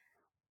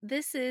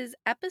This is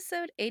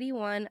episode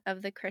 81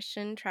 of the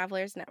Christian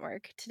Travelers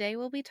Network. Today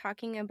we'll be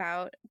talking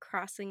about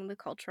crossing the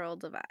cultural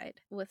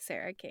divide with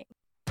Sarah King.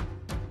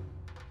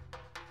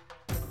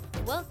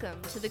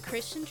 Welcome to the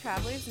Christian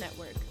Travelers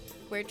Network,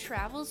 where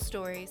travel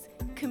stories,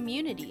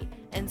 community,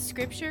 and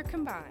scripture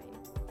combine.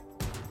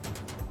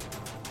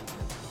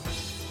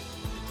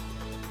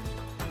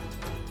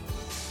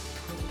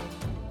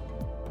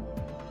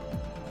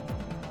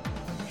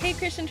 Hey,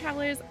 Christian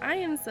Travelers, I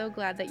am so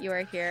glad that you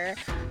are here.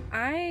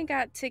 I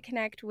got to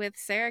connect with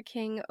Sarah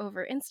King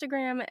over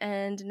Instagram,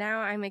 and now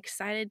I'm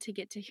excited to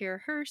get to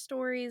hear her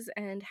stories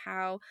and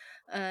how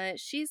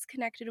she's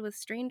connected with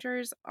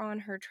strangers on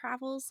her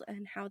travels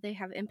and how they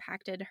have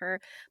impacted her.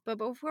 But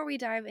before we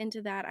dive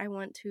into that, I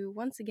want to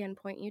once again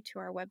point you to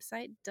our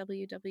website,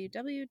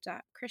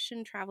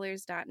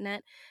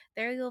 www.christiantravelers.net.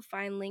 There you'll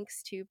find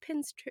links to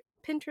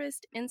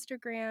Pinterest,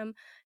 Instagram,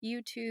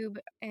 YouTube,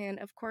 and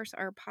of course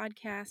our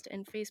podcast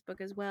and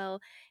Facebook as well.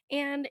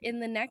 And in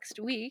the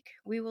next week,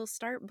 we will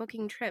start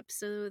booking trips.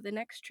 So the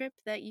next trip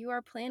that you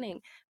are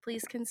planning,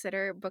 please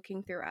consider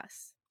booking through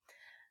us.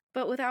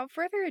 But without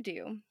further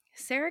ado,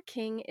 Sarah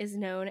King is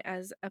known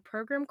as a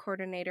program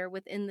coordinator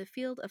within the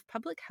field of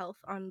public health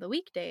on the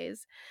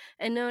weekdays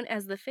and known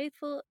as the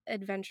faithful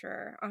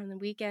adventurer on the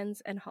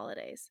weekends and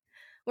holidays.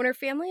 When her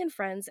family and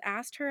friends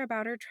asked her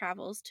about her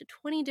travels to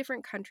 20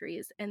 different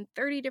countries and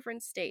 30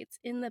 different states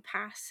in the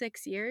past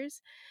 6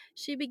 years,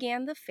 she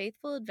began The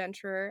Faithful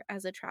Adventurer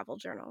as a travel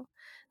journal.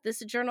 This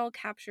journal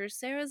captures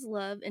Sarah's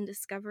love in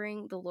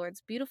discovering the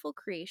Lord's beautiful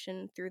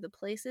creation through the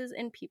places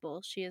and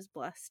people she is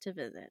blessed to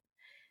visit.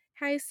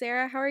 Hi,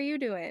 Sarah. How are you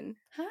doing?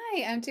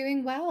 Hi, I'm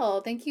doing well.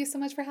 Thank you so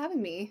much for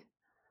having me.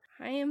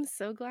 I am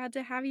so glad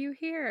to have you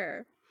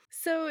here.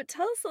 So,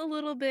 tell us a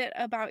little bit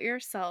about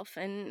yourself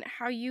and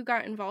how you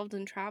got involved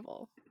in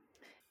travel.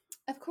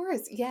 Of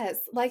course,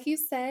 yes. Like you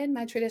said,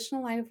 my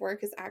traditional line of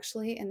work is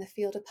actually in the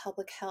field of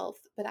public health,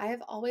 but I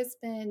have always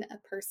been a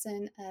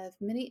person of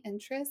many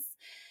interests,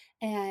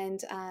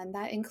 and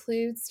that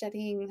includes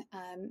studying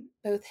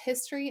both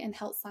history and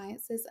health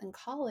sciences in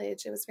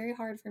college. It was very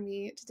hard for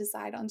me to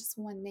decide on just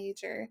one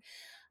major.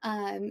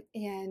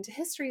 And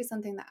history is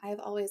something that I've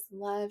always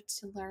loved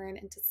to learn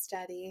and to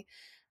study,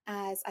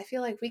 as I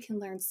feel like we can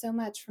learn so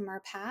much from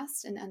our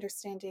past and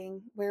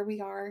understanding where we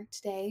are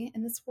today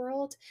in this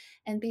world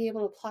and be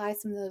able to apply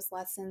some of those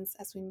lessons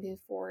as we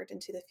move forward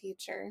into the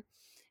future.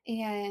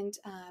 And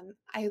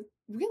I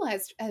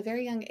realized at a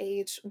very young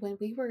age when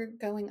we were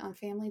going on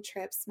family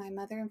trips, my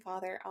mother and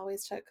father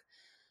always took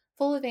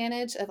full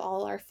advantage of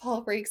all our fall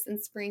breaks and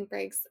spring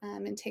breaks,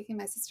 and taking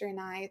my sister and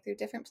I through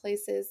different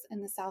places in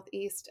the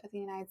southeast of the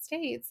United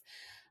States,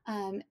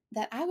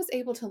 that I was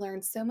able to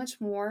learn so much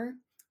more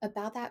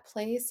about that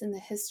place and the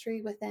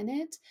history within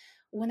it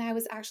when I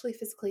was actually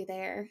physically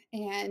there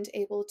and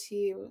able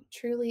to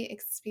truly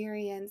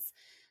experience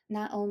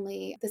not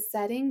only the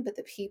setting, but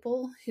the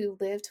people who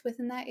lived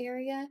within that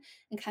area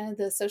and kind of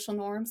the social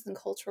norms and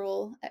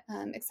cultural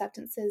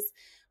acceptances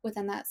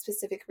within that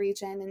specific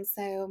region. And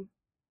so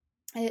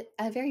at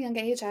a very young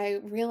age, I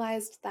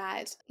realized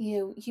that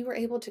you were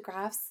able to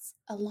grasp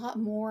a lot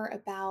more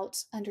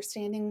about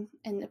understanding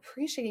and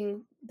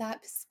appreciating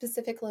that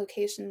specific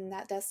location,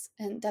 that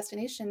and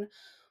destination,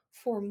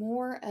 for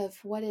more of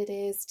what it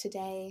is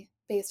today,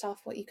 based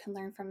off what you can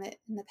learn from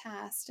it in the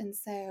past. And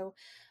so,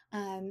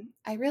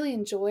 I really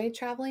enjoyed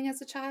traveling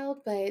as a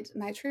child, but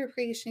my true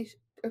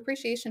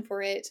appreciation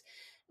for it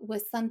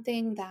was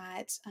something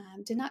that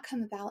did not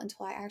come about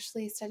until I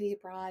actually studied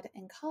abroad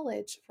in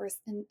college for a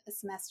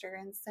semester.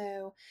 And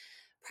so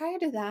prior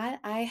to that,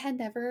 I had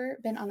never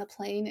been on a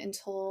plane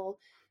until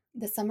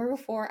the summer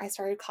before I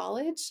started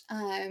college.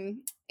 And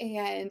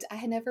I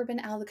had never been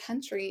out of the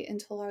country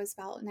until I was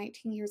about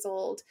 19 years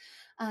old.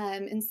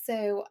 And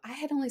so I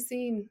had only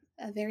seen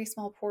a very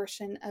small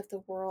portion of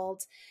the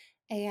world.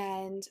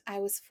 And I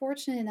was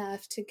fortunate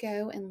enough to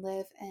go and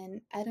live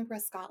in Edinburgh,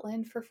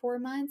 Scotland for 4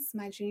 months,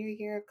 my junior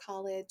year of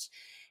college.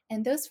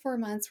 And those 4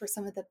 months were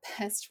some of the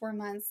best 4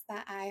 months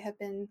that I have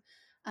been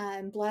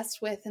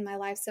blessed with in my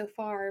life so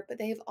far. But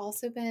they've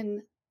also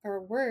been, or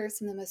were,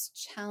 some of the most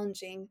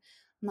challenging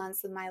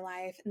months of my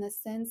life, in the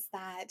sense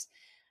that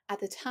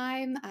at the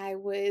time I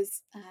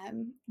was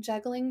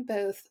juggling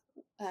both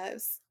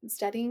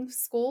studying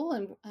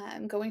school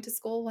and going to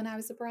school when I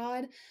was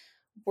abroad,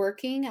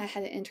 working. I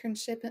had an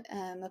internship,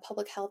 a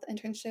public health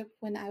internship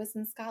when I was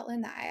in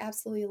Scotland that I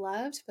absolutely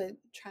loved, but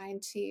trying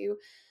to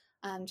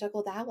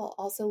juggle that while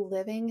also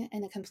living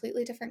in a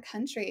completely different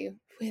country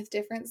with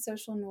different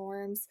social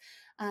norms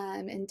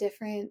and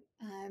different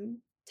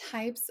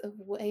types of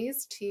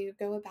ways to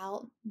go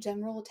about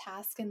general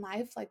tasks in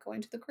life, like going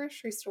to the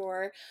grocery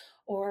store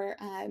or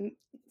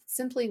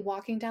simply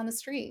walking down the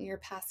street and you're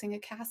passing a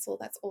castle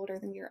that's older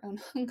than your own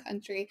home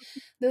country.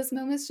 Those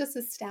moments just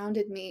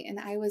astounded me, and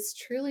I was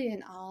truly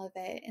in awe of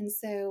it. And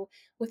so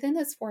within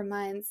those 4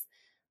 months,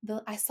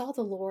 I saw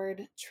the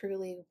Lord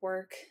truly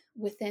work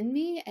within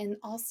me and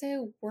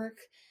also work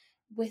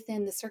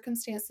within the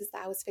circumstances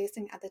that I was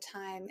facing at the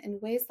time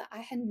in ways that I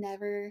had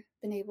never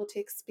been able to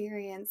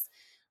experience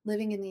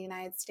living in the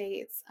United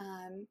States,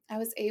 I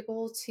was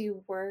able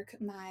to work.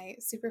 My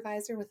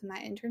supervisor with my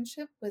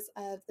internship was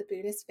of the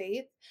Buddhist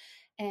faith.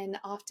 And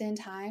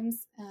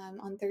oftentimes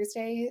on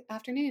Thursday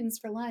afternoons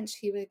for lunch,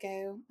 he would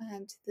go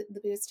to the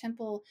Buddhist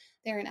temple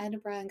there in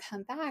Edinburgh and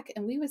come back.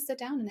 And we would sit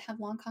down and have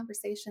long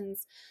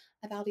conversations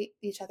about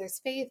each other's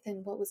faith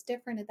and what was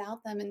different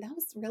about them. And that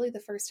was really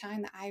the first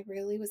time that I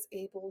really was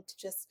able to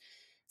just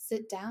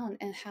sit down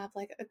and have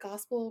like a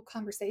gospel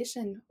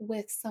conversation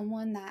with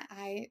someone that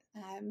I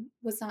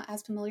was not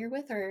as familiar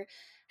with or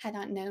had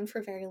not known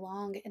for very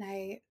long. And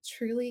I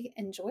truly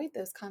enjoyed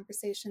those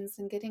conversations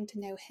and getting to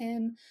know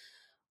him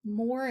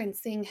more and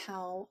seeing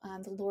how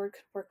the Lord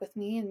could work with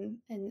me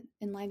and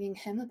enlightening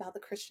him about the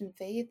Christian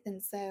faith.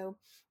 And so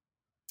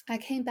I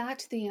came back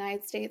to the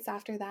United States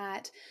after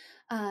that,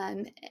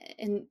 um,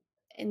 and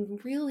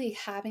and really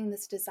having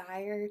this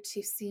desire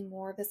to see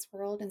more of this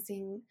world and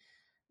seeing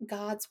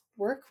God's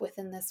work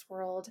within this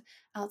world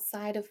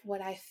outside of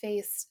what I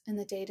face in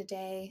the day to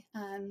day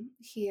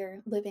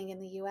here living in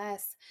the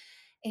US.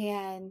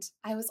 And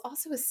I was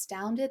also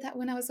astounded that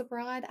when I was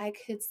abroad, I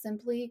could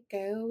simply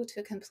go to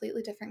a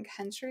completely different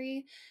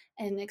country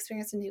and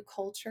experience a new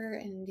culture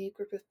and a new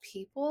group of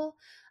people.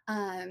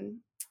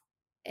 Um,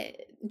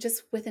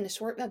 just within a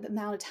short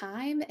amount of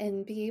time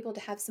and be able to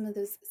have some of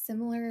those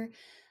similar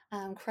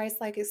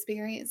Christ-like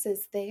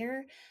experiences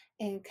there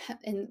and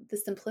the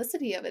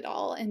simplicity of it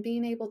all and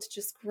being able to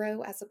just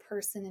grow as a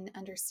person and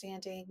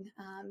understanding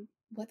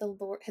what the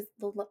Lord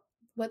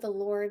what the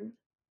Lord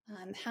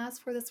has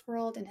for this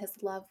world and his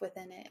love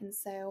within it. And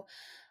so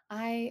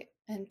I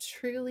am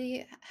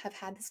truly have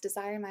had this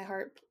desire in my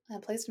heart,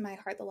 placed in my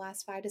heart the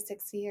last 5 to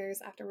 6 years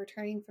after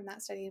returning from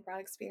that study abroad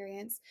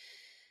experience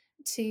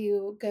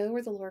to go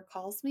where the Lord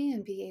calls me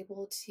and be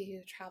able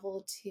to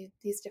travel to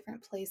these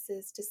different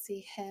places to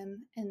see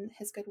Him and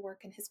His good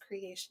work and His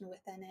creation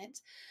within it,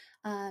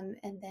 and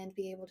then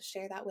be able to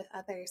share that with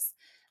others.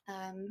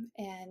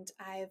 And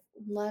I've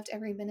loved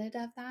every minute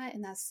of that,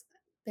 and that's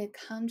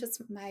become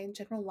just my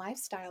general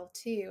lifestyle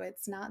too.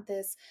 It's not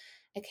this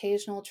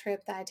occasional trip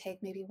that I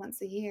take maybe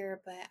once a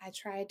year, but I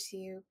try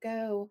to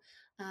go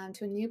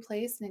to a new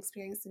place and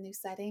experience a new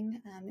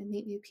setting and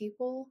meet new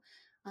people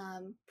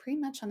pretty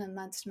much on a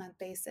month to month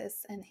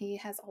basis. And he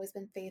has always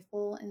been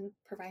faithful in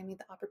providing me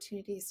the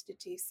opportunities to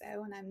do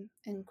so. And I'm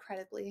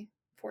incredibly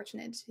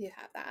fortunate to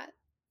have that.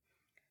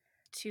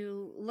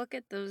 To look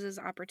at those as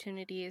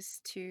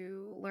opportunities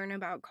to learn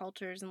about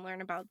cultures and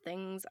learn about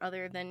things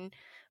other than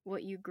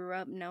what you grew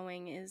up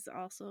knowing is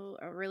also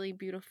a really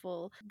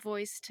beautiful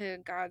voice to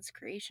God's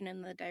creation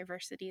and the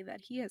diversity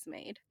that He has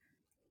made.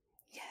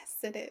 Yes,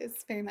 it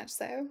is very much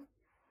so.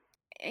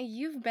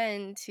 You've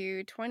been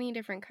to 20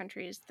 different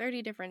countries,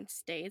 30 different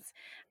states.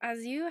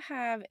 As you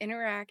have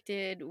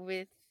interacted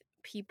with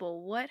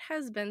people, what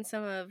has been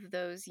some of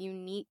those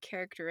unique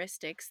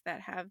characteristics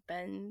that have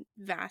been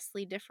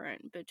vastly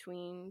different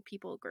between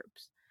people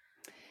groups?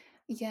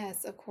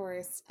 Yes, of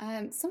course.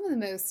 Some of the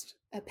most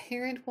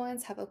apparent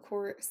ones have, of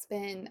course,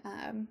 been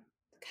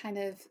kind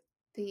of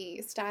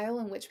the style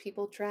in which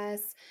people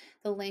dress,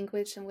 the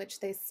language in which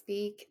they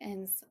speak,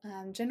 and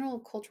general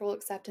cultural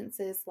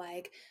acceptances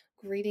like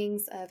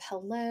greetings of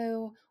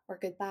hello or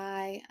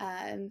goodbye.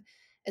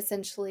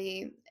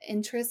 Essentially,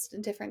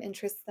 different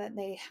interests that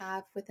they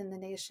have within the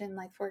nation.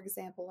 Like, for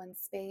example, in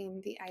Spain,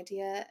 the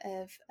idea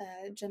of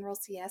a general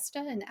siesta,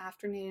 an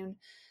afternoon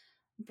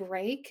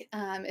break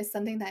is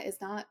something that is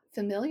not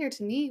familiar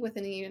to me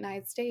within the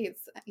United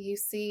States. You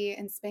see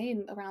in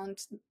Spain around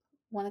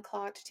 1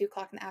 o'clock to 2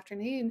 o'clock in the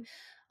afternoon,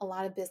 a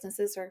lot of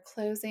businesses are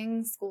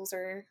closing, schools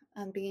are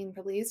being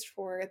released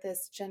for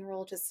this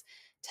general just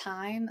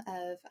time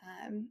of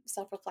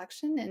self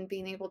reflection and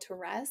being able to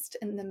rest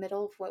in the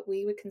middle of what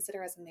we would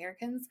consider as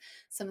Americans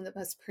some of the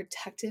most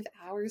productive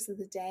hours of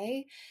the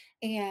day.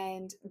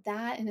 And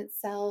that in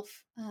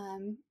itself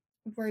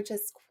were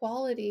just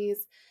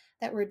qualities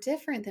that were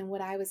different than what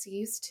I was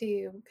used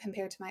to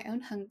compared to my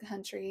own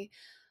country,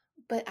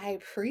 but I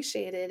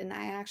appreciated and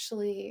I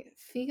actually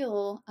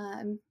feel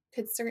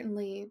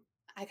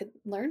I could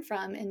learn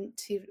from and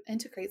to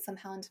integrate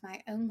somehow into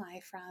my own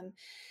life from.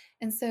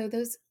 And so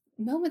those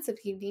moments of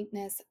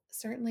uniqueness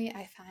certainly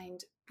I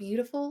find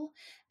beautiful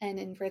and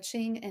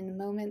enriching, and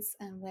moments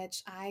in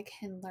which I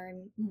can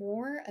learn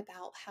more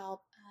about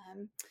how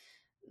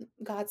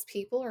God's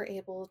people are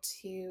able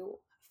to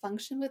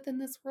function within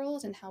this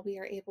world and how we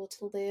are able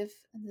to live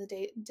the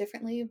day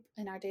differently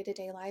in our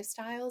day-to-day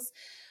lifestyles.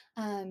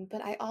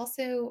 But I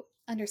also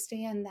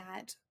understand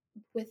that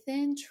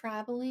within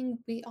traveling,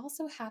 we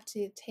also have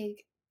to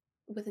take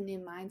with a new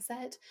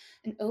mindset,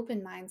 an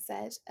open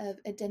mindset of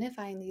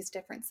identifying these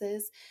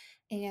differences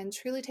and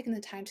truly taking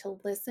the time to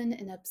listen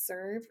and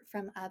observe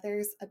from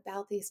others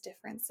about these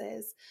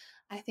differences.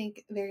 I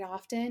think very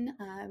often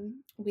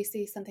we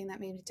see something that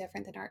may be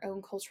different than our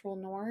own cultural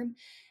norm,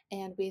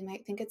 and we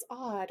might think it's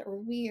odd or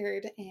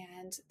weird,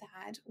 and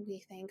that we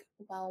think,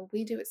 well,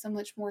 we do it so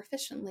much more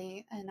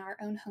efficiently in our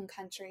own home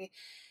country.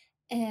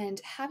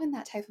 And having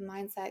that type of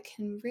mindset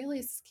can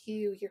really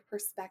skew your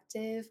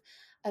perspective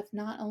of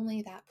not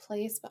only that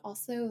place, but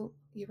also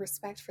your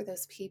respect for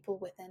those people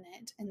within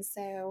it. And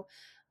so,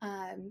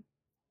 um,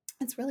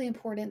 it's really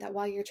important that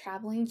while you're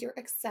traveling, you're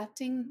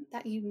accepting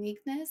that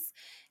uniqueness.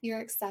 You're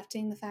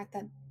accepting the fact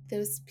that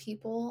those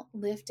people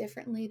live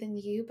differently than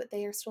you, but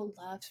they are still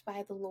loved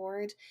by the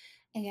Lord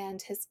and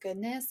His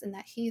goodness, and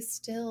that He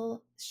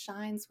still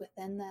shines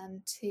within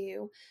them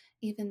too,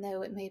 even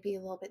though it may be a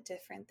little bit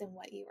different than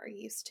what you are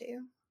used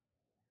to.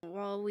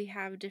 While we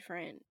have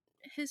different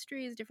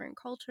histories, different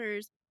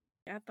cultures,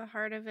 at the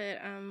heart of it,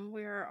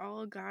 we are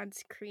all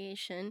God's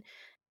creation.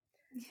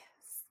 Yes.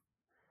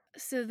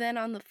 So then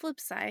on the flip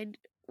side,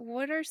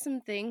 what are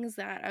some things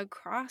that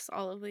across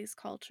all of these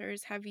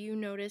cultures have you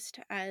noticed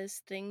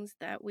as things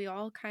that we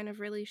all kind of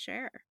really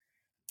share?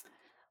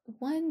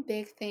 One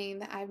big thing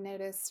that I've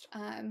noticed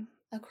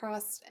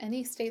across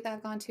any state that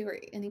I've gone to or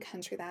any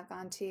country that I've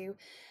gone to,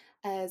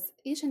 as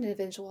each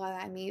individual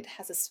that I meet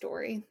has a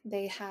story.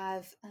 They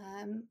have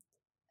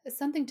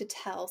something to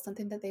tell,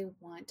 something that they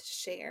want to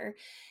share.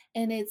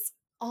 And it's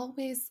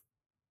always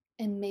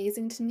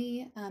amazing to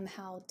me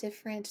how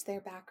different their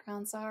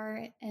backgrounds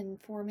are in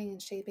forming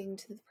and shaping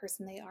to the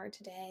person they are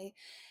today.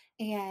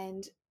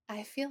 And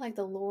I feel like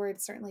the Lord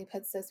certainly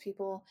puts those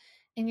people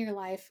in your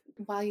life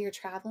while you're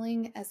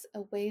traveling as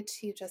a way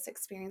to just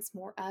experience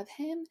more of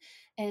Him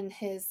and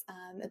His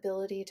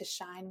ability to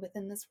shine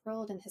within this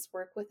world and His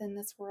work within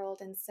this world.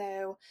 And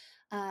so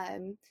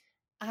um,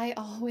 I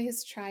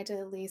always try to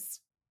at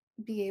least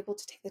be able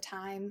to take the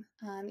time,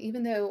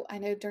 even though I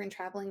know during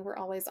traveling we're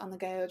always on the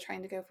go,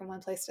 trying to go from one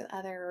place to the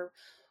other or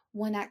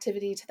one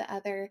activity to the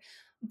other,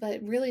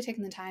 but really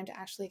taking the time to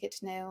actually get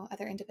to know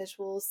other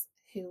individuals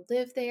who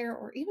live there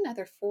or even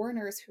other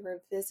foreigners who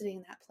are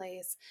visiting that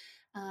place,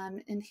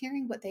 and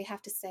hearing what they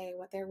have to say,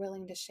 what they're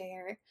willing to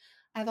share.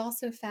 I've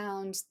also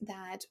found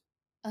that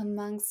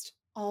amongst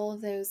all of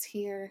those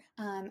here,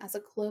 as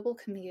a global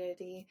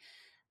community,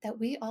 that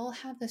we all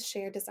have this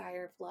shared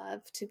desire of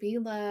love, to be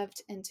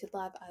loved and to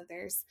love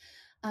others.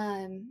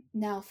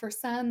 Now, for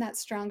some, that's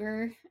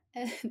stronger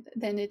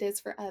than it is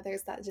for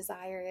others, that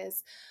desire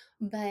is.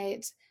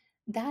 But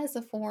that is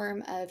a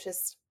form of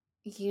just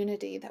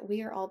unity that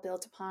we are all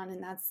built upon,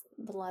 and that's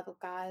the love of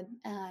God,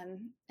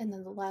 and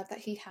then the love that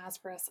He has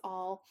for us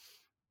all.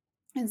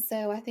 And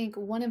so I think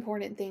one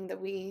important thing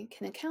that we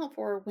can account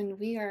for when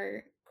we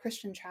are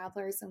Christian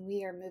travelers and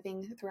we are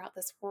moving throughout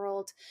this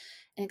world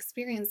and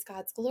experience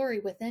God's glory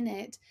within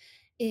it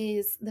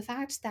is the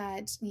fact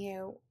that,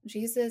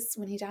 Jesus,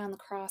 when He died on the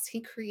cross, He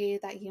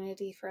created that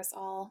unity for us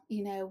all.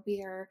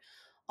 We are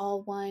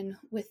all one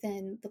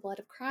within the blood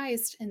of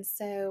Christ. And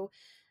so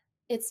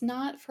it's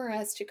not for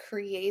us to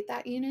create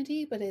that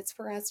unity, but it's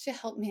for us to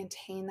help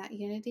maintain that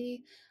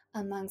unity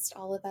amongst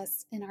all of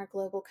us in our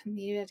global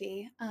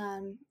community.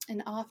 And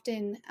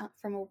often,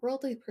 from a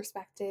worldly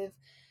perspective,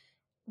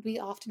 we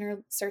often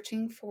are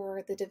searching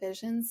for the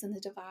divisions and the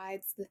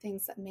divides, the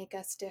things that make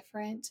us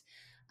different.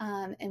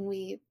 And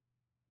we,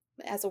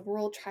 as a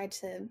world, try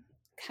to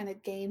kind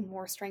of gain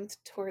more strength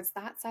towards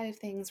that side of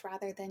things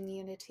rather than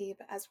unity.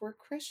 But as we're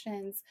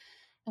Christians,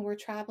 and we're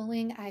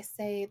traveling, I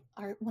say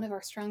one of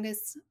our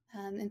strongest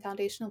and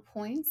foundational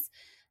points,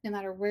 no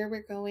matter where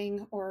we're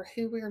going or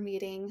who we're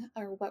meeting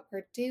or what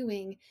we're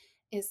doing,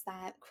 is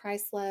that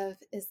Christ's love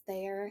is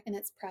there and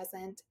it's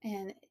present.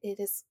 And it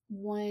is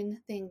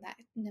one thing that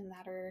no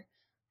matter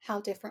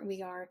how different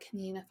we are, can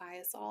unify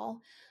us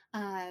all.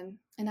 And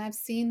I've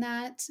seen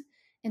that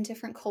in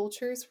different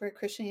cultures where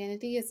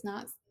Christianity is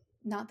not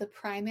the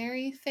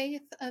primary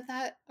faith of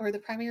that or the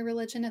primary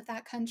religion of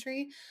that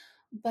country,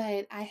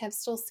 but I have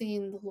still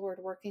seen the Lord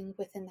working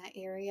within that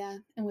area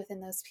and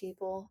within those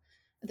people's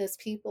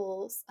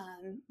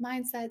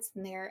mindsets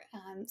and their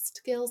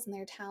skills and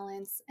their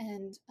talents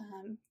and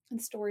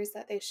stories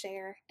that they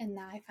share. And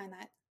I find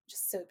that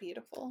just so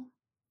beautiful.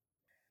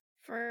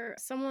 For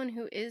someone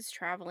who is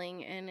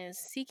traveling and is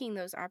seeking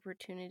those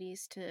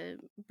opportunities to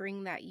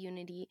bring that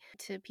unity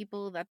to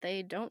people that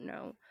they don't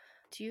know,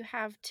 do you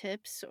have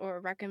tips or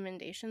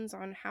recommendations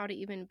on how to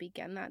even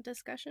begin that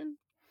discussion?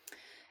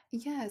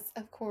 Yes,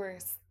 of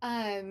course.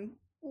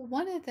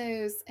 One of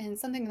those, and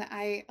something that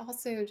I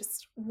also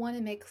just want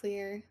to make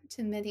clear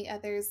to many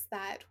others,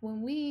 that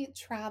when we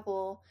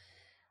travel,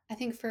 I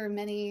think for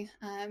many,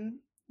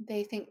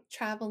 they think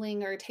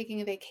traveling or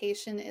taking a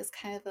vacation is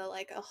kind of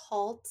like a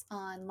halt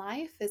on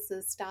life. It's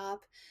a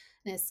stop,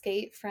 an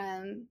escape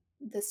from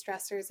the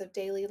stressors of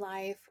daily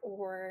life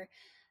or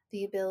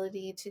the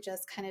ability to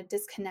just kind of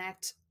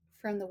disconnect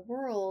from the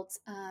world.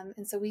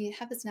 And so we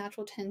have this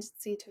natural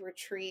tendency to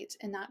retreat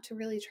and not to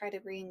really try to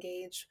re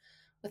engage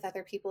with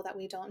other people that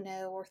we don't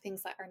know or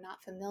things that are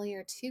not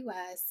familiar to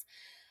us.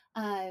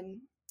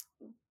 Um,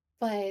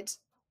 but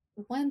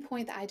one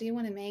point that I do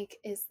want to make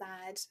is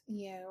that,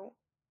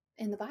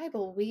 in the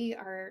Bible, we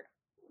are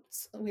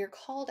we are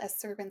called as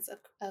servants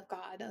of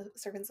God,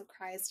 servants of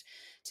Christ,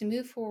 to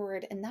move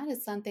forward, and that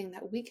is something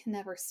that we can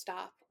never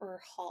stop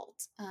or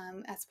halt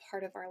as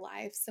part of our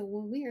life. So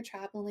when we are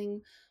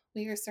traveling,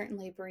 we are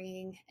certainly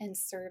bringing and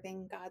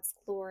serving God's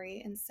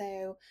glory. And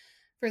so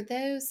for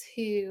those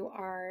who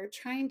are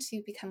trying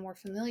to become more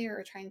familiar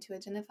or trying to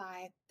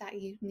identify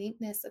that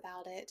uniqueness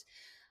about it,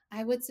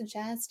 I would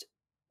suggest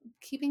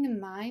keeping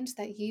in mind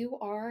that you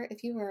are,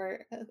 if you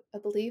are a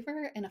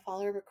believer and a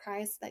follower of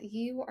Christ, that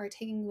you are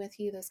taking with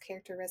you those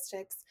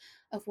characteristics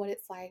of what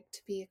it's like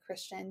to be a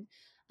Christian,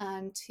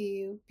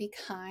 to be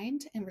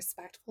kind and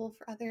respectful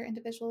for other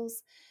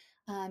individuals,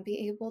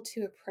 be able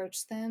to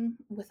approach them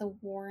with a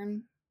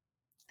warm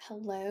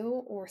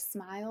hello or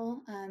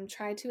smile.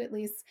 Try to at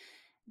least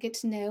get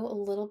to know a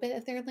little bit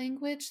of their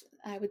language.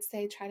 I would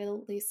say try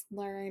to at least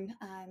learn,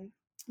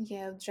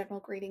 general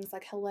greetings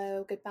like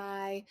hello,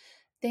 goodbye,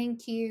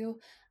 thank you,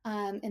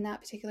 in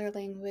that particular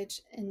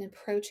language, and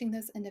approaching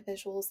those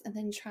individuals, and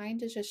then trying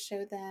to just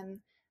show them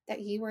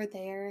that you are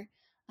there.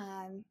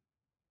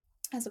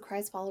 As a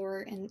Christ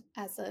follower and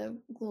as a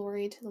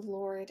glory to the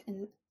Lord,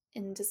 and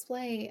in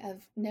display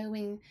of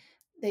knowing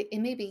that it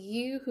may be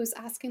you who's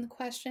asking the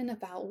question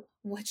about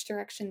which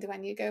direction do I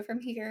need to go from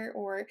here,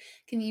 or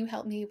can you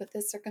help me with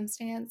this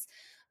circumstance,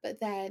 but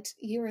that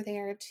you are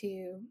there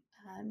to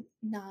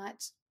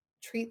not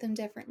treat them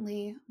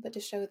differently, but to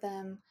show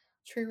them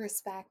true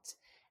respect,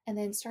 and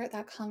then start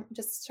that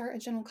just start a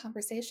general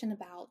conversation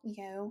about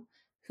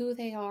who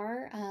they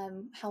are,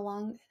 how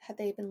long have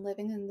they been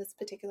living in this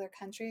particular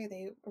country? Are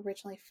they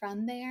originally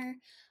from there?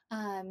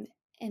 Um,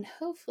 and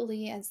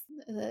hopefully, as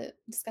the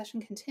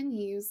discussion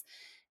continues,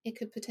 it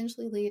could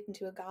potentially lead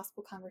into a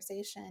gospel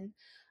conversation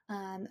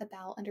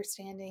about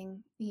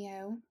understanding,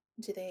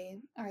 do they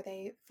are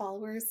they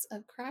followers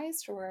of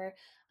Christ, or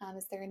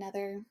is there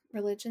another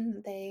religion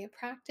that they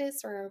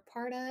practice or are a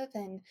part of,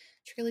 and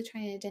truly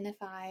trying to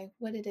identify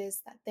what it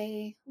is that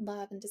they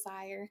love and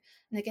desire,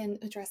 and again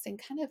addressing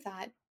kind of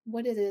that,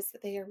 what it is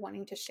that they are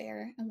wanting to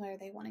share and what are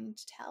they wanting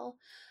to tell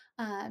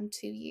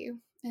to you.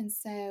 And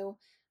so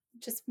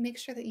just make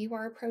sure that you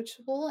are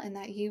approachable and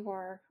that you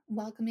are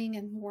welcoming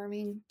and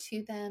warming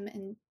to them,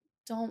 and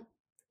don't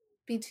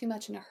be too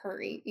much in a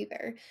hurry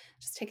either.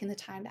 Just taking the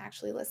time to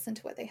actually listen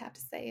to what they have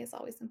to say is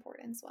always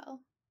important as well.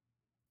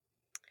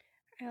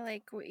 I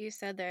like what you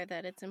said there,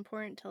 that it's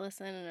important to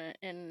listen,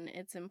 and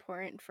it's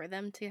important for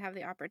them to have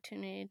the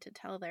opportunity to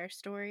tell their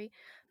story,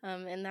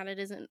 and that it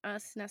isn't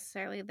us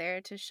necessarily there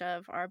to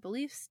shove our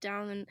beliefs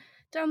down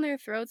their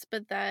throats,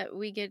 but that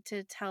we get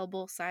to tell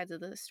both sides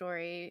of the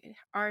story,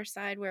 our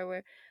side where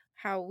we're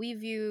how we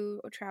view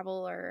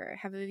travel or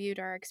have viewed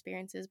our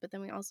experiences, but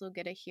then we also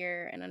get to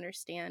hear and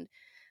understand,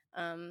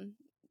 um,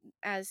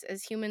 as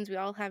humans, we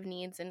all have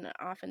needs, and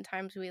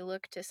oftentimes we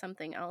look to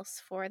something else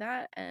for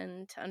that,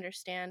 and to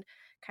understand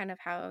kind of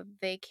how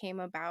they came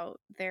about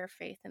their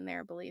faith and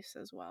their beliefs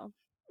as well.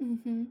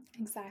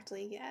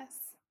 Exactly,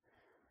 yes.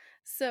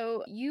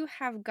 So you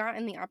have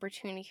gotten the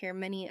opportunity to hear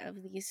many of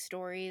these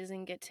stories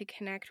and get to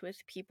connect with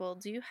people.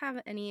 Do you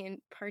have any in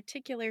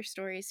particular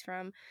stories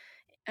from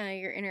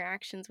your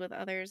interactions with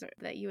others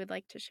that you would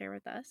like to share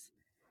with us?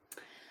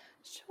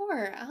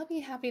 Sure, I'll be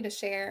happy to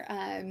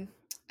share.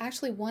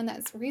 Actually, one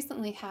that's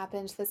recently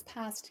happened this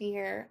past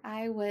year.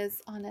 I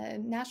was on a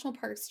national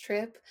parks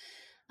trip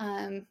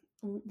um,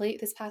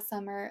 late this past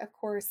summer. Of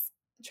course,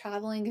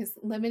 traveling is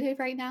limited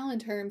right now in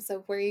terms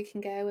of where you can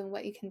go and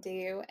what you can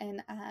do.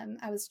 And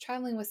I was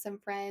traveling with some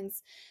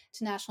friends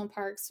to national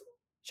parks,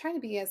 trying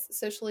to be as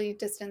socially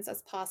distanced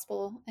as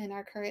possible in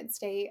our current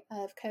state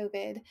of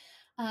COVID.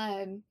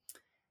 Um,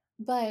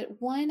 but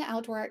one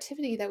outdoor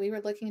activity that we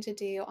were looking to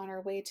do on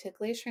our way to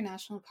Glacier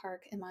National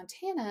Park in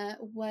Montana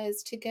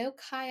was to go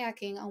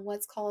kayaking on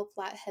what's called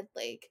Flathead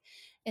Lake.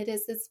 It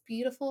is this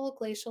beautiful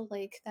glacial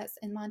lake that's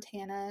in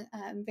Montana,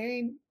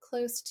 very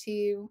close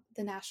to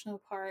the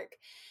national park.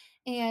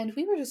 And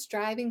we were just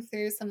driving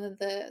through some of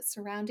the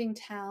surrounding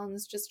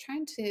towns, just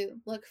trying to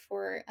look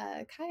for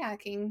a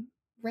kayaking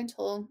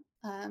rental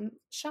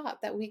shop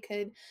that we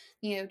could,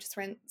 just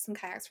rent some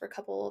kayaks for a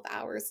couple of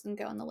hours and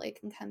go on the lake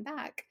and come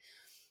back.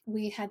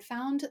 We had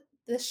found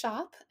this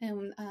shop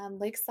in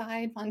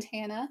Lakeside,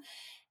 Montana,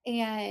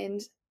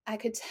 and I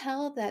could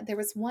tell that there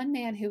was one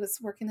man who was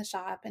working the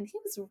shop, and he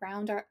was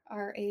around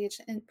our age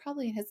and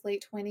probably in his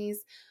late 20s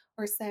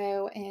or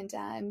so.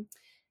 And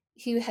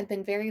he had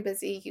been very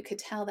busy. You could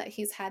tell that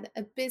he's had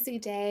a busy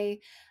day.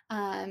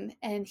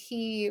 And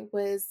he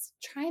was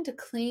trying to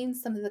clean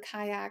some of the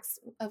kayaks,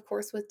 of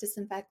course, with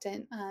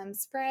disinfectant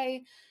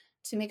spray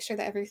to make sure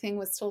that everything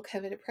was still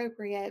COVID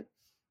appropriate.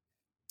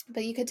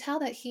 But you could tell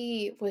that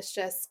he was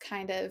just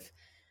kind of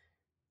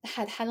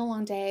had had a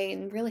long day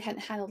and really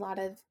hadn't had a lot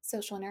of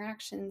social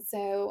interaction.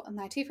 So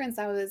my two friends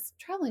I was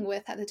traveling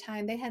with at the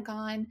time, they had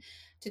gone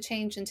to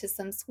change into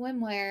some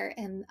swimwear,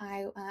 and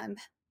I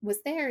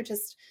was there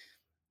just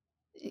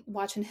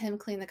watching him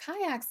clean the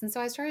kayaks. And so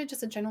I started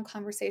just a general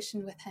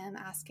conversation with him,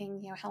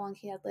 asking, how long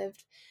he had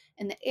lived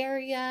in the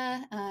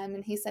area.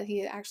 And he said he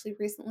had actually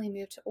recently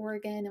moved to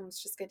Oregon and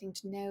was just getting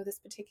to know this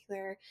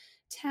particular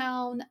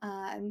town.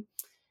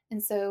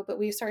 And so, but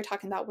we started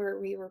talking about where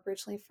we were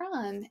originally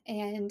from.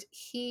 And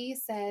he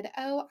said,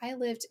 "Oh, I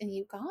lived in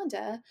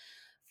Uganda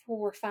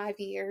for 5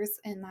 years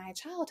in my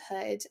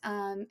childhood."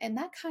 And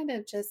that kind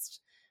of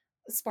just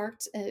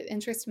sparked an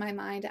interest in my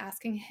mind,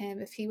 asking him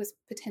if he was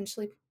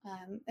potentially,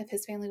 if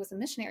his family was a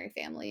missionary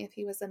family, if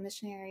he was a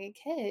missionary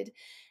kid.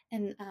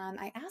 And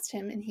I asked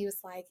him, and he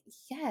was like,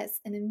 yes.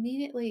 And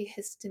immediately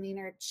his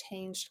demeanor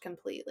changed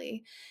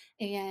completely.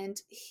 And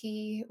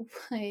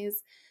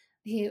was,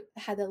 he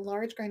had a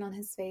large grin on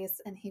his face,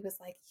 and he was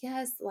like,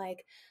 yes,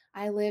 like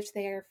I lived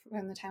there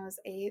from the time I was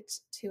 8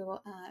 to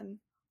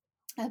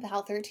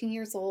about 13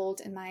 years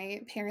old, and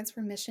my parents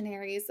were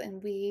missionaries,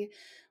 and we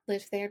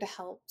lived there to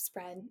help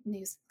spread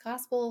news of the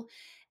gospel.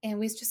 And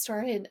we just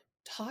started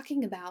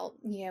talking about,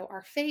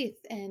 our faith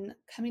and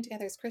coming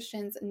together as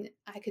Christians. And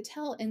I could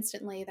tell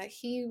instantly that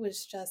he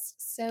was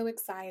just so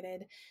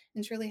excited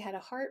and truly had a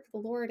heart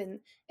for the Lord. And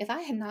if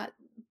I had not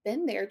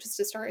been there just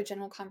to start a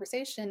general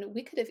conversation,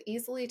 we could have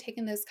easily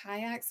taken those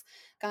kayaks,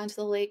 gone to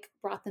the lake,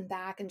 brought them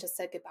back, and just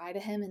said goodbye to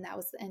him, and that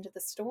was the end of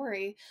the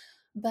story.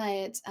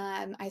 But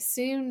I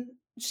soon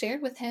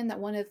shared with him that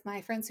one of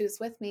my friends who was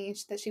with me,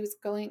 that she was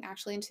going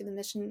actually into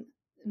the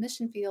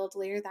mission field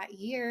later that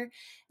year.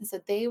 And so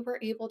they were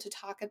able to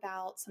talk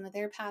about some of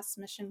their past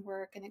mission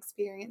work and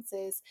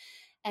experiences.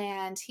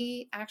 And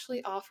he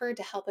actually offered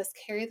to help us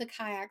carry the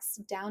kayaks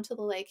down to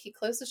the lake. He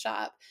closed the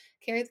shop,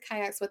 carried the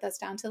kayaks with us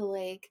down to the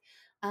lake,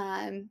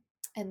 um,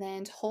 and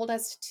then told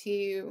us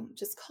to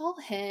just call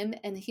him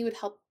and he would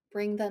help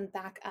bring them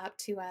back up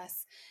to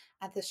us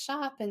at the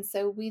shop. And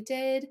so we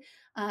did.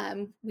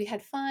 We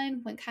had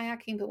fun, went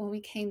kayaking, but when we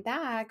came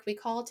back, we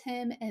called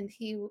him and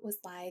he was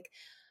like,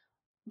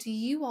 do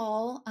you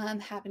all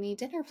have any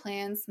dinner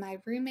plans? My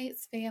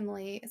roommate's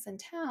family is in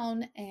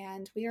town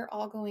and we are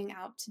all going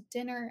out to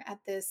dinner at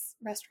this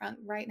restaurant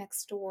right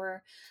next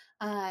door.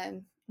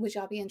 Would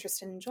y'all be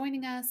interested in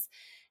joining us?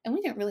 And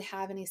we didn't really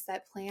have any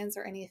set plans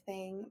or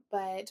anything,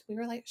 but we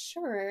were like,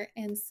 sure.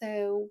 And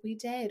so we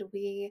did.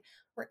 We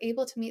were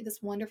able to meet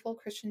this wonderful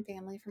Christian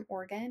family from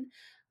Oregon.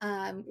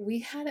 We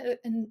had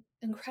an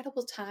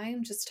incredible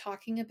time just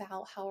talking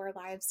about how our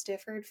lives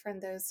differed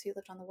from those who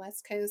lived on the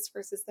West Coast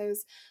versus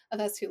those of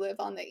us who live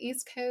on the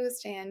East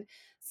Coast, and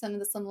some of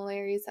the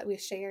similarities that we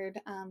shared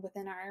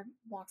within our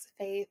walks of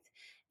faith.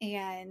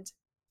 And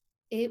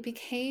it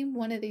became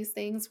one of these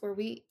things where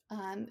we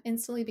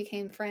instantly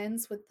became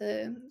friends with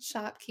the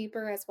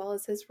shopkeeper as well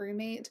as his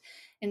roommate.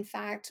 In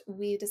fact,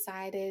 we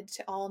decided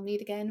to all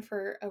meet again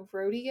for a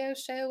rodeo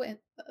show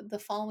the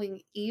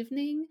following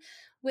evening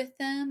with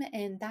them.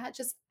 And that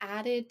just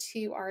added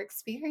to our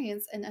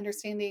experience and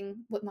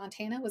understanding what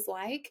Montana was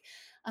like,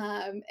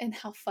 and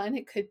how fun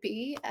it could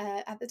be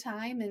at the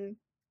time. And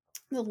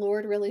the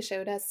Lord really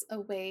showed us a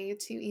way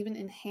to even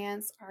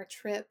enhance our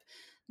trip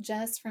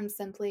just from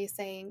simply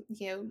saying,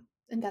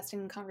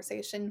 investing in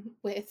conversation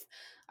with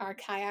our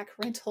kayak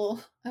rental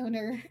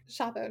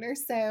shop owner.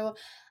 So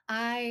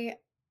I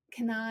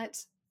cannot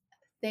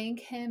thank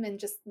him, and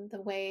just the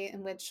way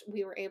in which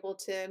we were able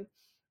to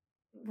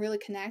really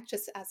connect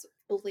just as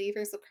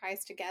believers of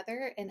Christ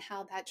together, and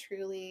how that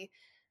truly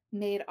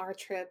made our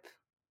trip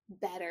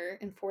better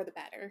and for the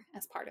better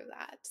as part of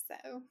that.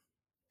 So,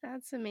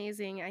 That's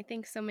amazing. I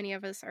think so many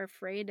of us are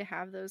afraid to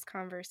have those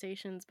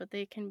conversations, but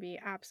they can be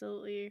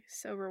absolutely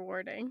so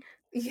rewarding.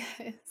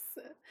 yes,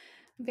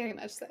 very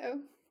much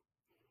so.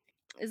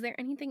 Is there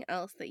anything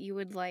else that you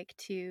would like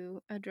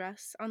to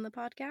address on the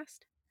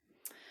podcast?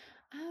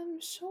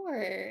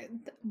 Sure.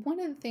 One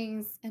of the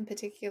things in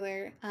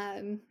particular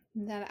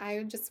that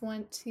I just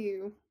want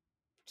to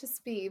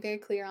just be very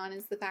clear on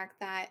is the fact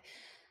that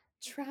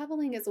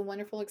traveling is a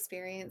wonderful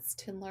experience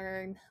to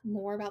learn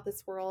more about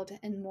this world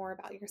and more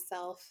about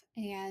yourself.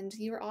 And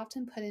you are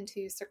often put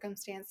into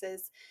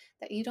circumstances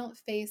that you don't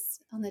face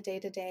on the day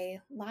to day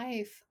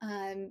life,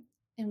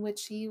 in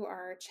which you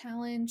are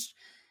challenged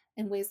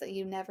in ways that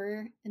you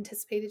never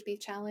anticipated to be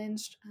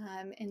challenged.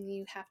 And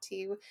you have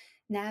to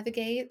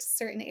navigate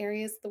certain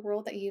areas of the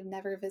world that you've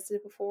never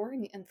visited before.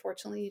 And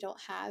unfortunately, you don't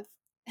have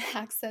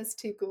access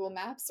to Google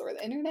Maps or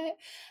the internet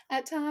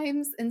at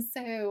times. And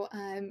so,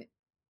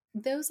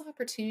 those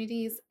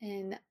opportunities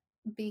and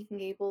being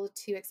able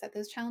to accept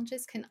those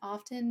challenges can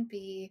often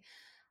be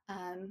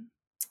um,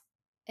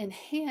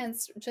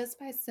 enhanced just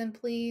by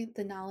simply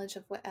the knowledge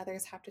of what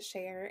others have to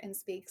share and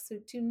speak. So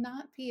do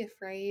not be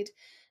afraid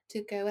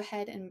to go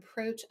ahead and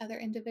approach other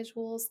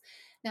individuals.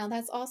 Now,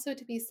 that's also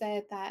to be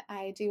said that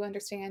I do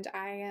understand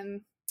I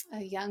am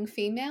a young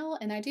female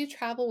and I do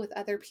travel with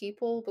other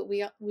people, but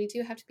we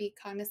do have to be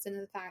cognizant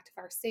of the fact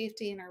of our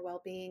safety and our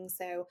well-being.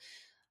 So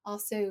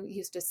also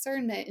use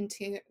discernment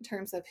into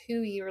terms of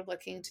who you're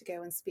looking to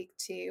go and speak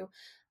to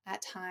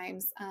at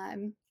times.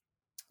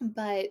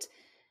 But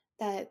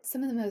that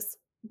some of the most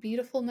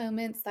beautiful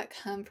moments that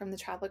come from the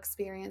travel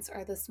experience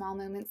are the small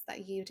moments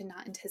that you did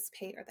not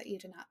anticipate or that you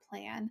did not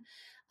plan.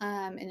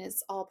 And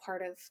it's all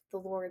part of the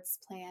Lord's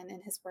plan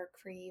and His work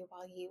for you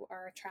while you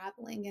are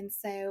traveling. And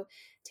so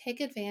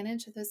take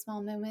advantage of those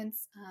small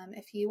moments.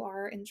 If you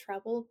are in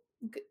trouble,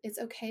 it's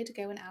okay to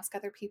go and ask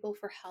other people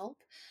for help.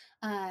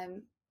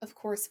 Of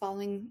course,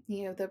 following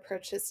the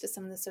approaches to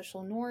some of the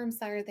social norms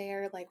that are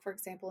there, like for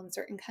example, in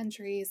certain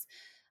countries,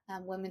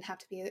 women have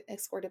to be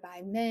escorted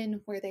by men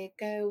where they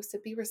go. So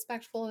be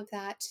respectful of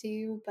that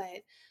too.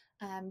 But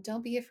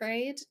don't be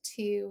afraid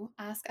to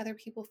ask other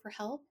people for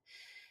help.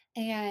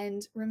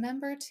 And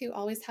remember to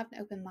always have an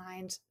open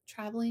mind.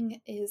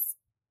 Traveling is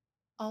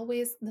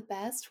always the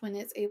best when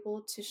it's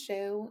able to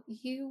show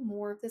you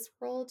more of this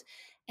world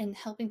and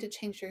helping to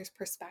change your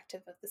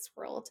perspective of this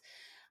world.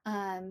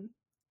 Um,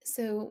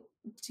 so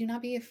do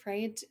not be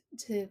afraid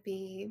to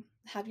be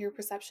have your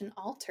perception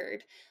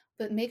altered,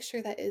 but make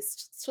sure that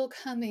it's still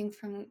coming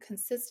from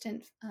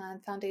consistent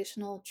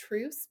foundational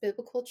truths,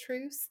 biblical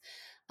truths,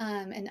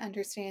 and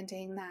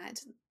understanding that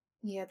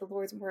the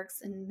Lord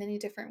works in many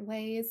different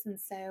ways, and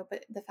so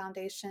but the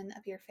foundation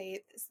of your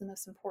faith is the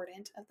most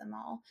important of them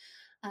all.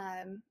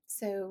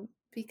 So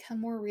become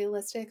more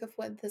realistic of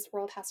what this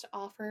world has to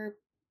offer,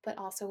 but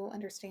also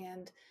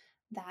understand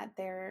that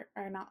there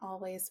are not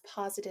always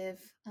positive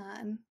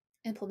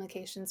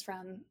implications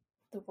from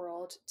the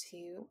world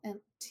to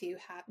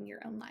have in your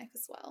own life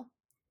as well.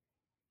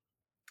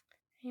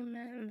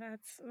 Amen.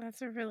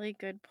 That's a really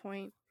good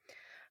point.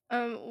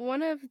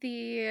 One of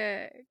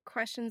the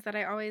questions that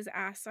I always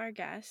ask our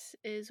guests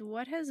is,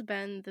 what has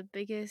been the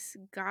biggest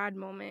God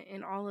moment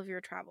in all of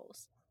your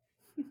travels?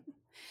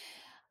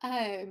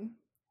 um,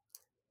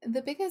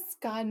 the biggest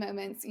God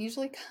moments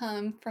usually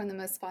come from the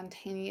most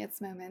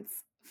spontaneous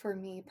moments for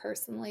me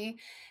personally.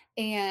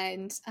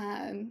 And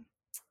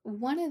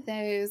one of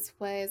those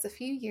was a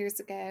few years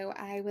ago.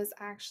 I was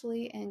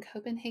actually in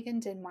Copenhagen,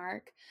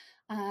 Denmark,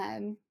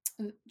 um,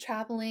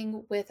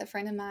 traveling with a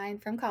friend of mine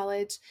from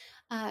college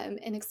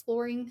and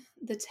exploring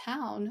the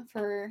town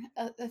for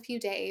a few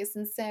days.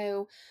 And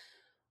so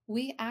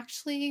we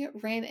actually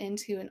ran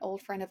into an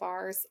old friend of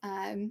ours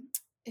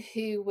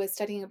who was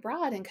studying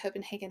abroad in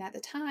Copenhagen at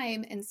the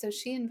time. And so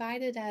she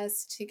invited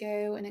us to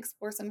go and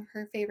explore some of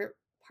her favorite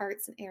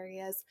parts and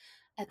areas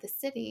at the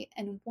city.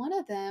 And one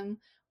of them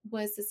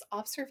was this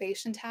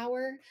observation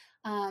tower.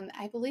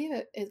 I believe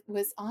it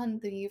was on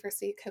the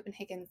University of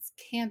Copenhagen's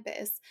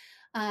campus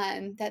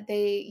that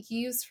they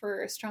used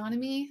for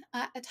astronomy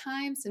at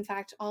times. In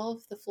fact, all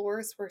of the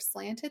floors were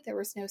slanted, there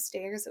was no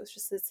stairs, it was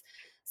just this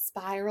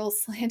spiral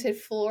slanted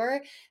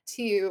floor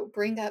to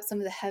bring up some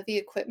of the heavy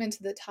equipment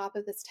to the top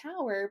of this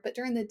tower. But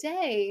during the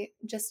day,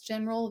 just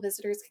general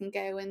visitors can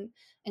go and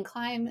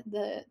climb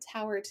the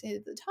tower to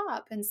the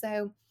top. And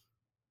so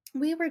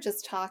we were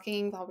just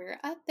talking while we were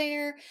up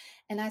there,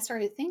 and I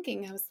started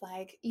thinking, I was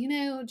like,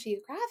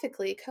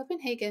 geographically,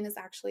 Copenhagen is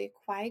actually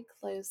quite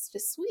close to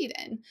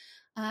Sweden.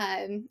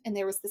 And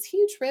there was this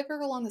huge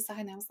river along the side,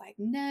 and I was like,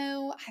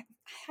 no, I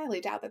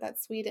highly doubt that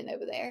that's Sweden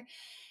over there.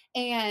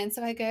 And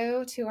so I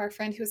go to our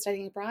friend who was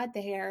studying abroad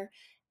there,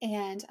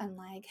 and I'm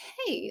like,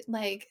 hey,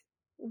 like,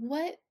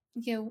 what,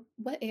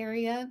 what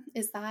area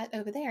is that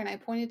over there? And I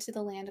pointed to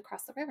the land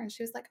across the river, and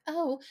she was like,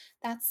 oh,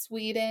 that's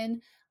Sweden.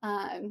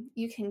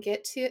 You can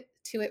get to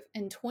it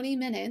in 20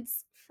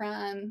 minutes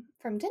from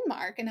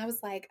Denmark. And I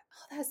was like,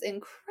 oh, that's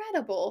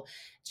incredible.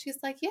 She's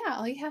like, yeah,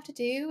 all you have to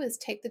do is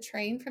take the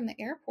train from the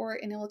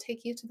airport, and it will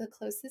take you to the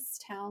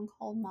closest town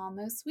called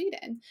Malmo,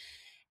 Sweden.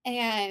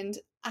 And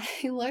I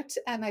looked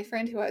at my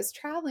friend who I was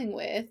traveling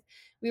with.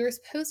 We were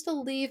supposed to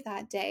leave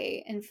that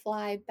day and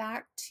fly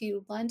back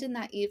to London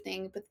that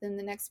evening, but then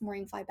the next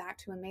morning fly back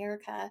to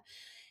America.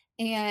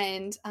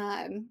 And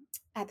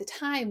at the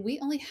time, we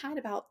only had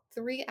about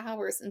 3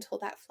 hours until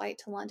that flight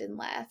to London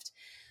left.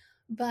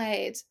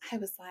 But I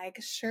was like,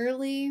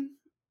 surely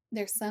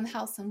there's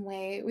somehow, some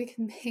way we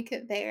can make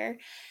it there.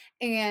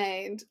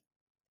 And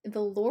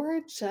the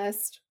Lord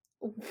just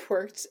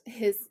worked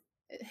his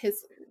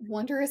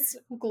wondrous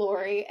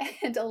glory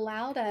and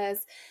allowed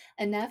us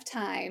enough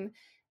time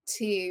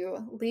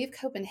to leave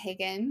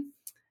Copenhagen,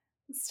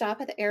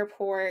 stop at the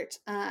airport,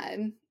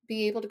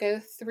 be able to go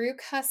through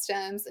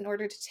customs in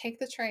order to take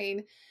the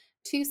train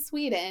to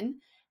Sweden.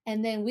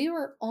 And then we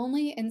were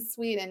only in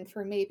Sweden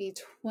for maybe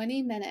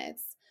 20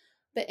 minutes.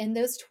 But in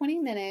those 20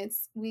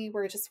 minutes, we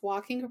were just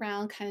walking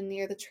around kind of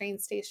near the train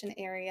station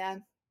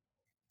area,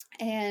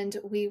 and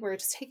we were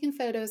just taking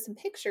photos and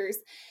pictures.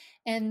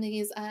 And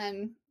these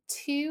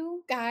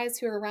two guys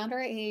who are around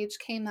our age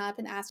came up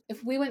and asked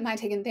if we wouldn't mind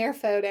taking their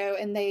photo,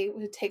 and they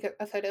would take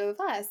a photo of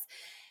us.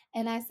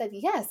 And I said,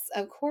 yes,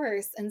 of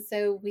course. And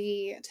so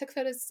we took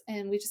photos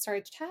and we just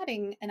started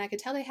chatting, and I could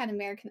tell they had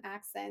American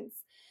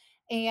accents.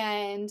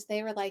 And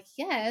they were like,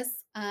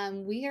 yes,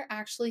 we are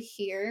actually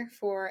here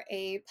for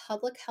a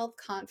public health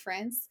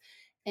conference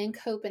in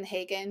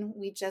Copenhagen.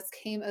 We just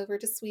came over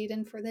to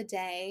Sweden for the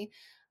day.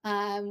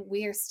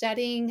 We are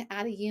studying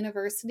at a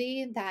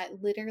university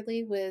that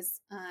literally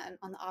was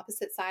on the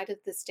opposite side of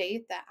the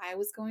state that I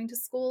was going to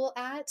school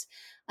at.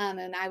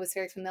 And I was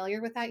very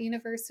familiar with that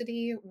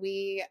university.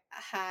 We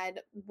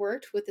had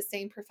worked with the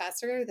same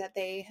professor that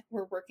they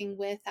were working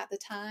with at the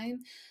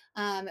time.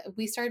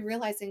 We started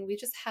realizing we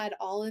just had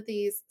all of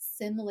these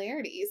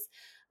similarities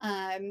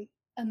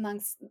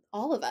amongst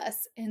all of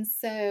us. And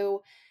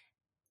so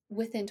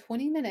within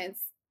 20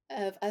 minutes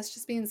of us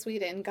just being in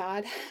Sweden,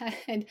 God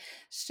had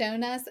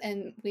shown us,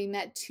 and we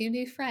met two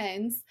new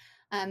friends,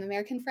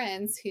 American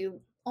friends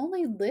who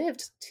only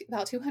lived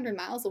about 200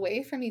 miles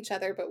away from each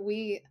other, but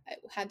we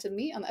had to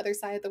meet on the other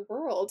side of the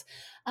world.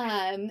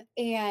 And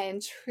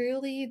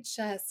truly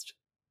just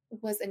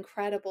was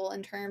incredible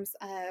in terms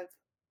of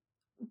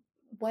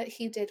what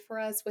he did for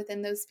us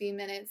within those few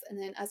minutes,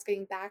 and then us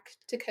getting back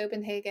to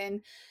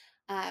Copenhagen.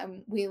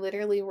 We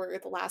literally were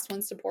the last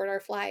ones to board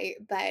our flight,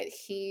 but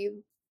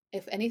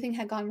if anything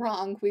had gone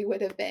wrong, we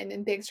would have been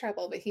in big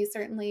trouble. But he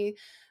certainly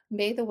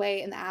made the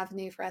way and the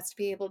avenue for us to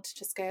be able to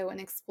just go and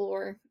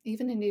explore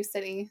even a new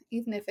city,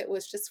 even if it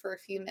was just for a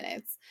few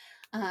minutes.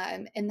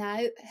 And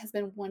that has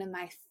been one of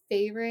my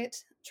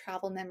favorite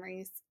travel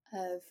memories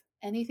of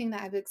anything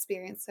that I've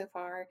experienced so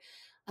far.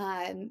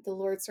 The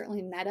Lord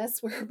certainly met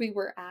us where we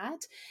were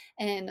at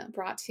and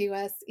brought to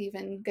us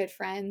even good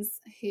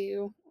friends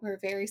who were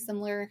very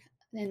similar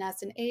in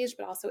us in age,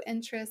 but also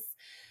interests.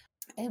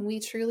 And we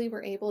truly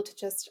were able to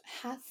just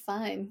have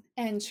fun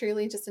and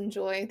truly just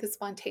enjoy the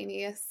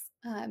spontaneous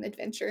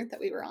adventure that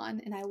we were on.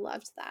 And I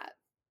loved that.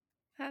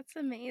 That's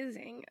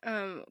amazing.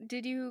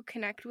 Did you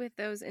connect with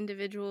those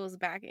individuals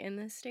back in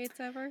the States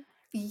ever?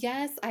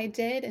 Yes, I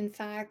did. In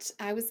fact,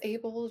 I was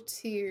able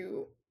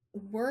to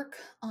work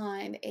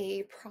on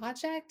a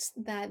project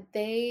that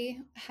they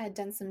had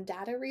done some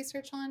data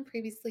research on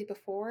previously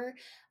before.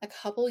 A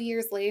couple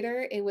years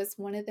later, it was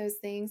one of those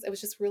things. It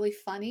was just really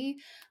funny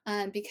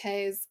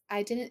because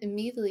I didn't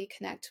immediately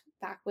connect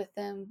back with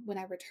them when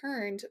I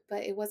returned,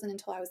 but it wasn't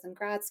until I was in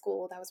grad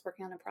school that I was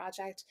working on a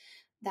project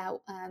that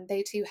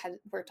they too had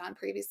worked on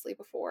previously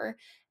before.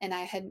 And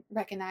I had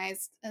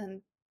recognized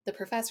the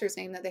professor's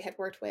name that they had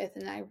worked with,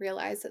 and I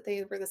realized that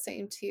they were the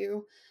same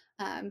two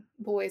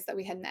boys that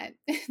we had met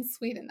in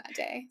Sweden that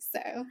day. So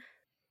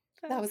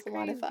that That's was a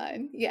lot of crazy.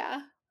 fun.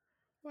 Yeah,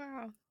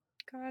 Wow.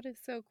 God is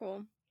so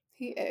cool.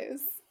 he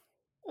is.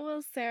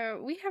 Well,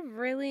 Sarah, we have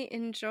really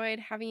enjoyed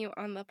having you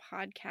on the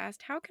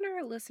podcast. How can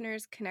our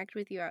listeners connect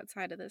with you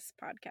outside of this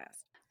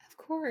podcast? Of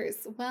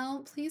course.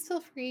 Well, please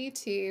feel free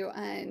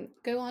to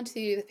go on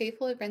to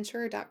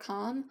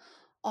thefaithfuladventurer.com,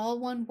 all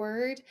one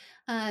word.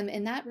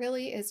 And that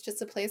really is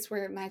just a place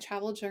where my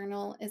travel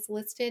journal is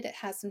listed. It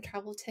has some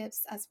travel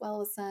tips as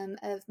well as some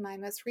of my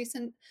most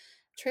recent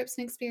trips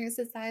and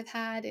experiences that I've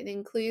had. It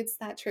includes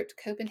that trip to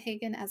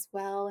Copenhagen as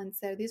well. And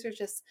so these are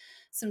just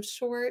some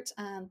short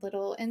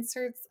little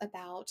inserts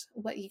about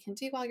what you can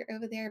do while you're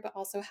over there, but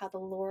also how the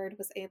Lord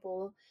was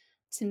able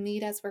to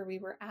meet us where we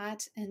were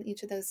at in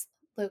each of those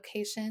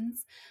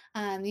locations.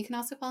 You can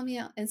also follow me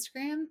on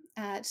Instagram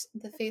at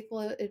the Faithful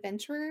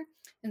Adventurer,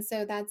 and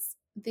so that's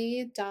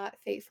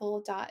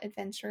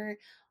the.faithful.adventure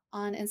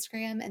on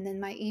Instagram. And then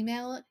my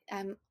email,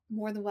 I'm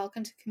more than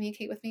welcome to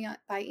communicate with me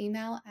by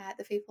email at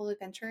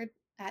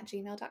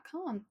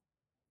thefaithfuladventure@gmail.com.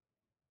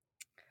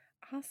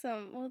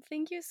 Awesome. Well,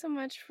 thank you so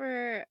much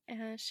for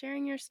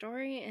sharing your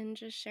story and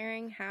just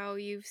sharing how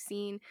you've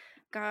seen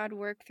God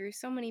work through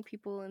so many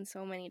people in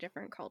so many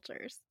different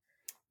cultures.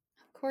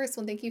 Of course.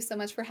 Well, thank you so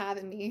much for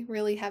having me.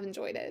 Really have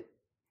enjoyed it.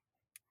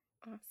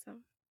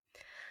 Awesome.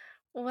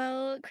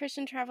 Well,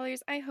 Christian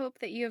travelers, I hope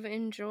that you have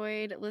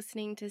enjoyed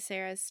listening to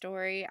Sarah's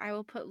story. I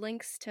will put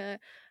links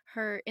to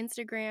her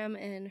Instagram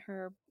and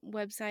her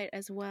website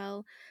as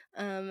well.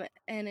 And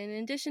in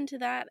addition to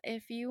that,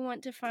 if you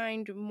want to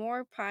find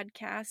more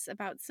podcasts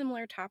about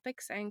similar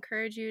topics, I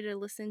encourage you to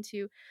listen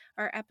to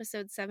our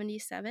episode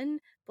 77,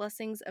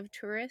 Blessings of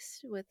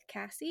Tourists with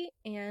Cassie,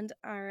 and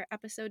our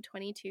episode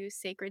 22,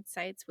 Sacred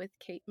Sites with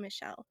Kate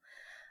Michelle.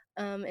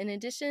 In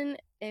addition,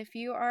 if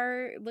you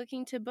are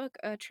looking to book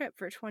a trip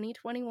for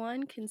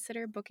 2021,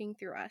 consider booking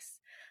through us.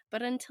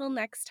 But until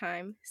next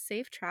time,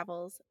 safe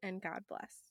travels and God bless.